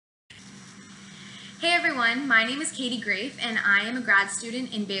Hey everyone, my name is Graeff and I am a grad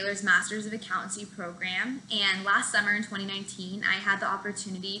student in Baylor's Masters of Accountancy program. And last summer in 2019, I had the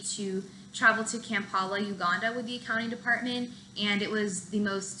opportunity to travel to Kampala, Uganda with the accounting department, and it was the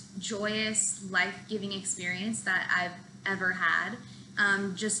most joyous, life-giving experience that I've ever had.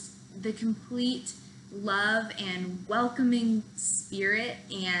 Just the complete love and welcoming spirit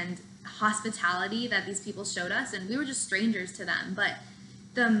and hospitality that these people showed us, and we were just strangers to them, but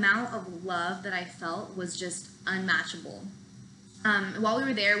the amount of love that I felt was just unmatchable. While we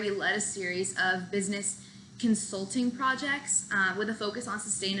were there, we led a series of business consulting projects with a focus on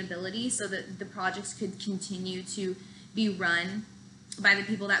sustainability so that the projects could continue to be run by the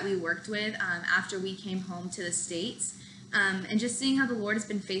people that we worked with after we came home to the States. And just seeing how the Lord has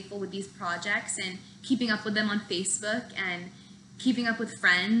been faithful with these projects and keeping up with them on Facebook and keeping up with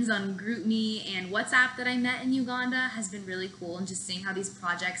friends on GroupMe and WhatsApp that I met in Uganda has been really cool, and just seeing how these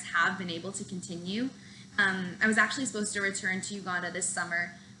projects have been able to continue. I was actually supposed to return to Uganda this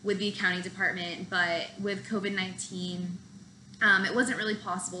summer with the accounting department, but with COVID-19, it wasn't really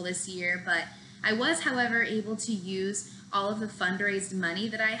possible this year, but I was, however, able to use all of the fundraised money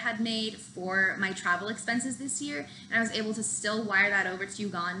that I had made for my travel expenses this year, and I was able to still wire that over to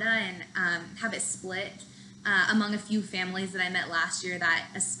Uganda and have it split among a few families that I met last year that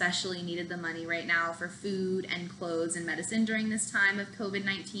especially needed the money right now for food and clothes and medicine during this time of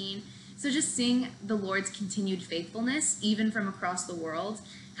COVID-19. So just seeing the Lord's continued faithfulness, even from across the world,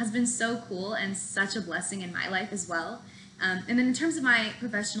 has been so cool and such a blessing in my life as well. And then in terms of my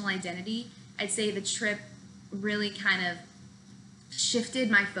professional identity, I'd say the trip really kind of shifted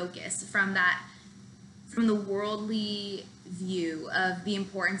my focus from the worldly view of the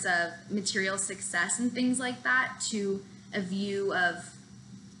importance of material success and things like that to a view of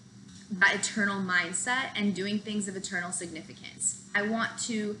that eternal mindset and doing things of eternal significance. I want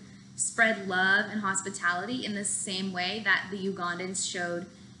to spread love and hospitality in the same way that the Ugandans showed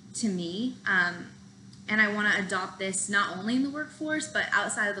to me. And I want to adopt this not only in the workforce, but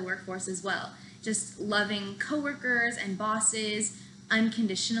outside of the workforce as well. Just loving coworkers and bosses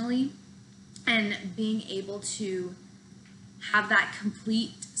unconditionally and being able to have that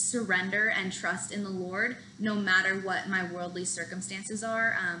complete surrender and trust in the Lord no matter what my worldly circumstances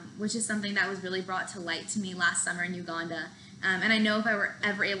are, which is something that was really brought to light to me last summer in Uganda. And I know if I were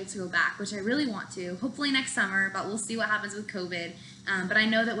ever able to go back, which I really want to, hopefully next summer, but we'll see what happens with COVID. But I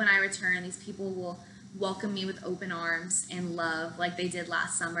know that when I return, these people will welcome me with open arms and love like they did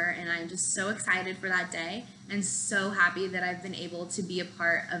last summer, and I'm just so excited for that day and so happy that I've been able to be a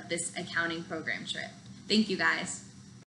part of this accounting program trip. Thank you guys.